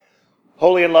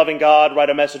Holy and loving God,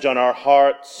 write a message on our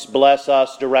hearts, bless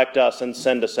us, direct us, and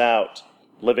send us out.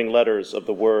 Living letters of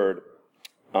the Word.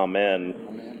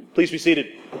 Amen. Please be seated.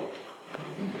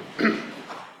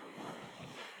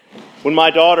 When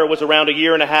my daughter was around a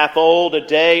year and a half old, a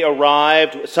day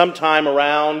arrived sometime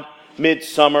around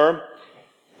midsummer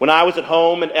when I was at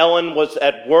home and Ellen was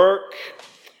at work,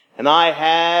 and I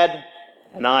had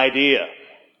an idea.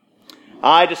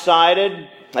 I decided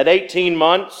at 18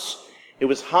 months it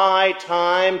was high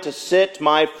time to sit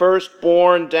my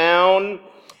firstborn down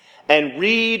and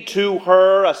read to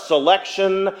her a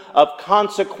selection of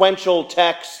consequential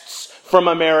texts from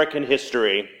American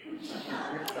history.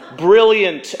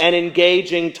 Brilliant and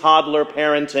engaging toddler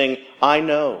parenting, I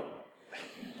know.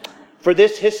 For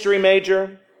this history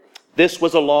major, this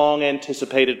was a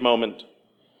long-anticipated moment.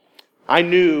 I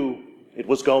knew it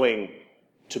was going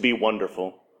to be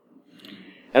wonderful.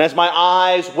 And as my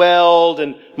eyes welled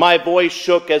and my voice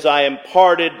shook as I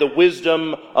imparted the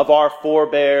wisdom of our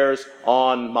forebears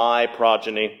on my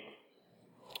progeny.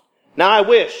 Now I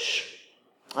wish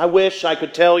I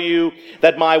could tell you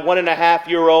that my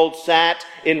 1.5-year-old sat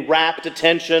in rapt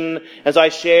attention as I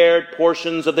shared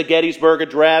portions of the Gettysburg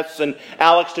Address and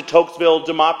Alex de Tocqueville's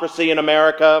Democracy in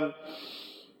America.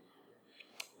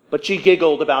 But she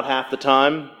giggled about half the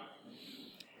time.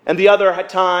 And the other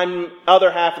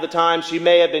half of the time, she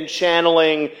may have been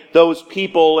channeling those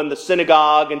people in the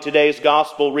synagogue in today's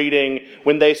gospel reading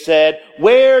when they said,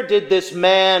 "Where did this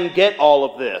man get all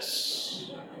of this?"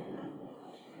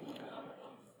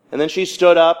 And then she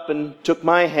stood up and took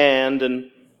my hand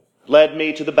and led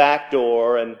me to the back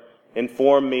door and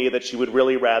informed me that she would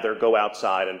really rather go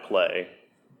outside and play.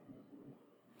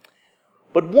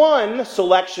 But one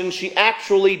selection she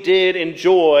actually did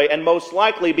enjoy, and most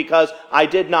likely because I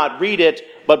did not read it,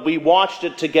 but we watched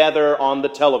it together on the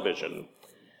television.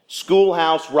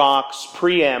 Schoolhouse Rock's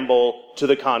preamble to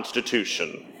the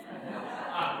Constitution.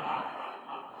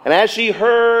 And as she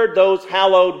heard those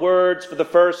hallowed words for the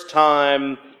first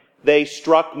time, they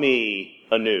struck me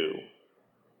anew.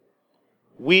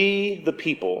 We, the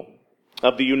people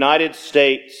of the United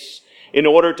States, in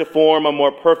order to form a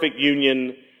more perfect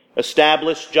union,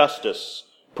 establish justice,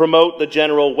 promote the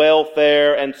general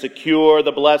welfare, and secure the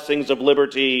blessings of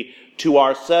liberty to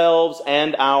ourselves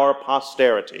and our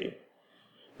posterity.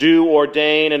 Do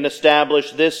ordain and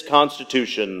establish this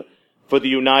Constitution for the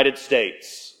United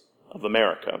States of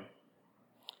America.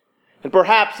 And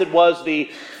perhaps it was the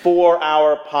 "for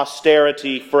our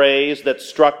posterity" phrase that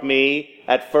struck me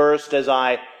at first as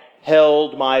I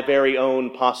held my very own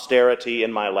posterity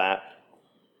in my lap.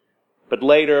 But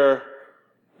later,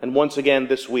 and once again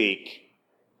this week,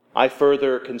 I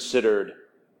further considered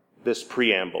this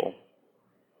preamble.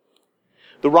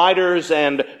 The writers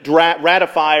and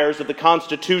ratifiers of the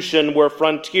Constitution were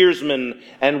frontiersmen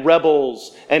and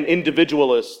rebels and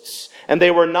individualists, and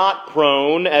they were not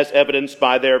prone, as evidenced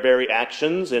by their very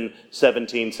actions in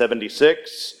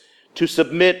 1776, to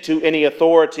submit to any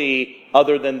authority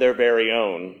other than their very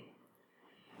own.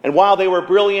 And while they were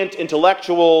brilliant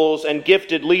intellectuals and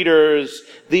gifted leaders,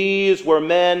 these were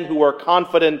men who were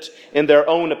confident in their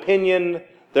own opinion,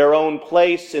 their own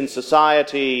place in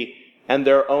society, and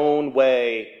their own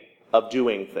way of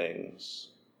doing things.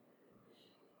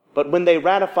 But when they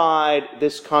ratified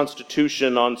this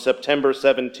Constitution on September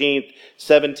 17th,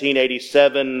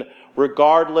 1787,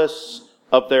 regardless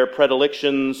of their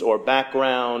predilections or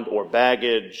background or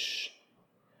baggage,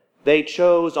 they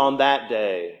chose on that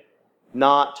day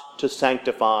not to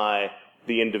sanctify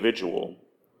the individual.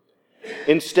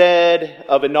 Instead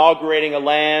of inaugurating a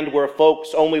land where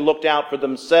folks only looked out for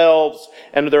themselves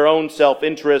and their own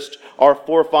self-interest, our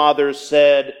forefathers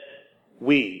said,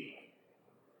 we,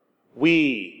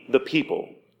 the people,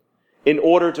 in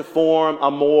order to form a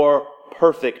more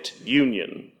perfect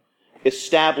union,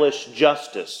 establish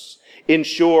justice,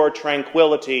 ensure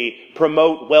tranquility,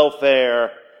 promote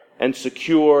welfare, and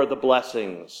secure the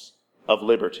blessings of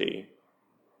liberty.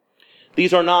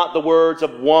 These are not the words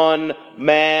of one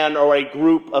man or a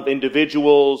group of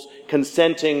individuals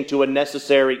consenting to a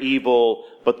necessary evil,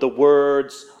 but the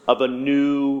words of a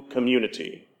new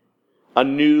community, a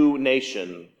new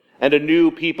nation, and a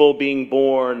new people being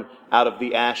born out of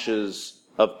the ashes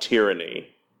of tyranny.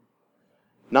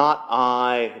 Not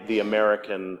I, the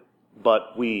American,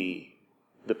 but we,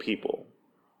 the people.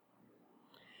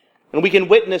 And we can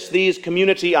witness these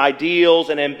community ideals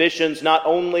and ambitions not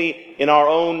only in our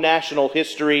own national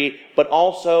history, but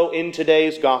also in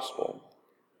today's gospel.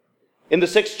 In the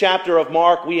 6th chapter of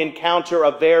Mark, we encounter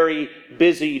a very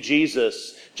busy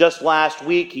Jesus. Just last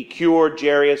week, he cured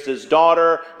Jairus'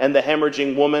 daughter and the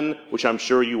hemorrhaging woman, which I'm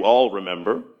sure you all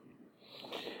remember.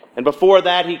 And before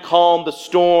that, he calmed the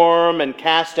storm and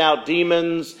cast out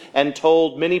demons and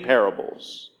told many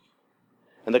parables.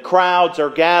 And the crowds are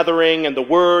gathering and the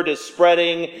word is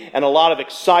spreading and a lot of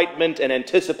excitement and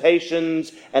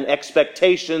anticipations and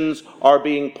expectations are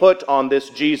being put on this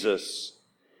Jesus.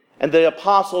 And the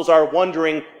apostles are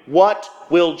wondering, what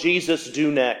will Jesus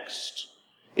do next?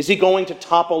 Is he going to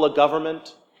topple a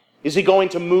government? Is he going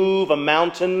to move a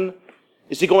mountain?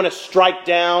 Is he going to strike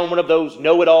down one of those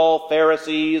know-it-all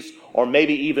Pharisees or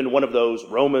maybe even one of those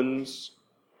Romans?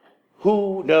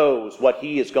 Who knows what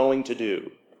he is going to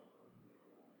do?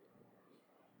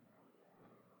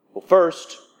 Well,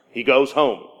 first, he goes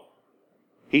home.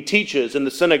 He teaches in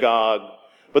the synagogue,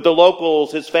 but the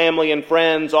locals, his family and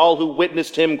friends, all who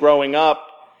witnessed him growing up,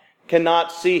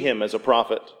 cannot see him as a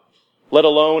prophet, let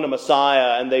alone a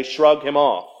Messiah, and they shrug him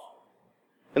off.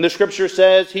 And the scripture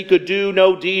says he could do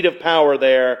no deed of power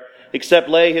there except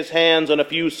lay his hands on a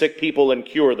few sick people and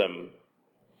cure them.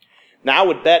 Now I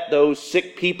would bet those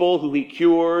sick people who he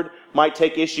cured might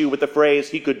take issue with the phrase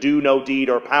he could do no deed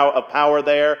of power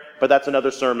there, but that's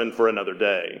another sermon for another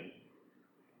day.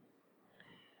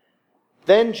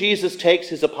 Then Jesus takes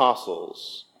his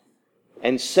apostles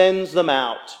and sends them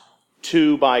out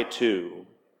 2 by 2.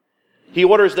 He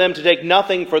orders them to take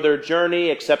nothing for their journey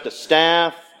except a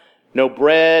staff, no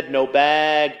bread, no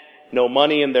bag, no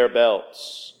money in their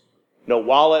belts, no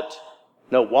wallet,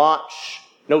 no watch,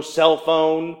 no cell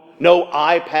phone, no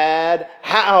iPad.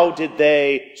 How did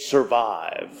they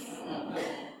survive?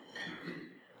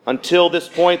 Until this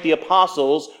point, the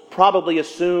apostles probably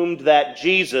assumed that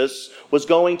Jesus was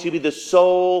going to be the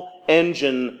sole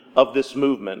engine of this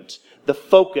movement, the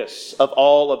focus of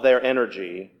all of their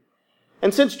energy.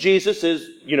 And since Jesus is,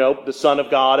 the Son of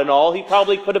God and all, he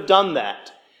probably could have done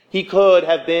that. He could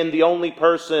have been the only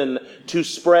person to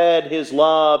spread his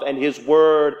love and his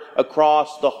word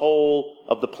across the whole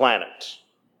of the planet.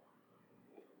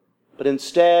 But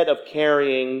instead of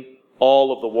carrying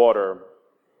all of the water,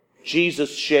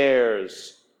 Jesus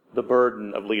shares the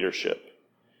burden of leadership.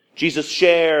 Jesus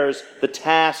shares the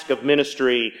task of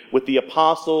ministry with the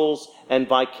apostles and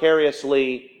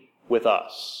vicariously with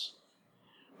us.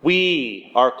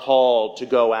 We are called to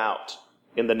go out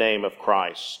in the name of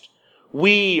Christ.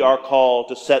 We are called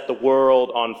to set the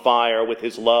world on fire with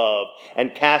his love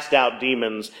and cast out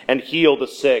demons and heal the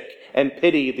sick and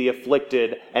pity the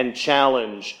afflicted and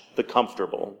challenge the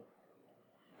comfortable.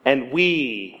 And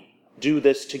we do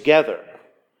this together,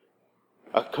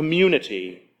 a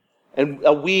community, and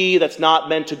a we that's not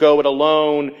meant to go it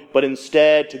alone, but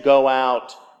instead to go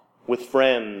out with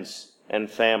friends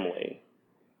and family.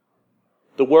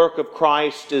 The work of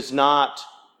Christ is not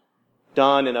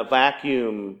done in a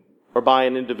vacuum or by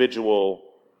an individual,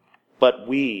 but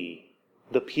we,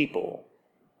 the people,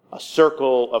 a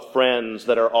circle of friends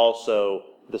that are also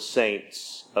the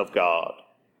saints of God.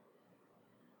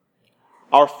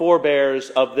 Our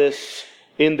forebears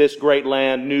in this great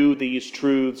land knew these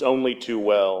truths only too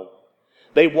well.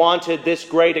 They wanted this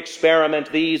great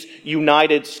experiment, these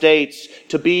United States,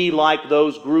 to be like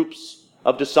those groups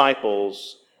of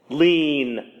disciples,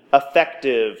 lean,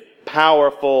 effective,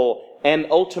 powerful, and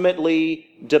ultimately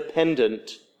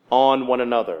dependent on one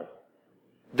another.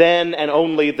 Then and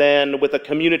only then, with a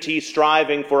community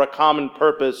striving for a common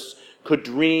purpose, could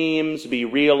dreams be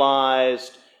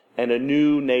realized and a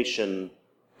new nation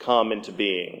come into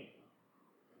being.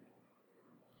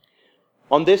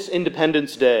 On this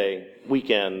Independence Day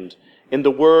weekend, in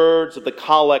the words of the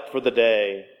collect for the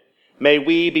day, may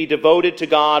we be devoted to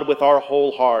God with our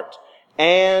whole heart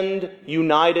and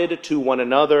united to one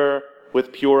another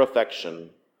with pure affection.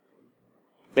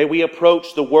 May we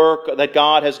approach the work that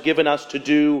God has given us to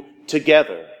do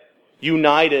together,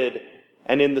 united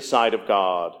and in the sight of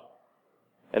God.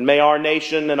 And may our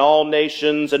nation and all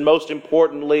nations, and most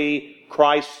importantly,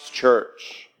 Christ's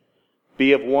church,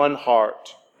 be of one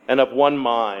heart and of one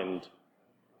mind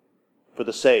for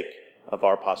the sake of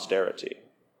our posterity.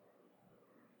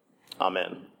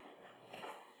 Amen.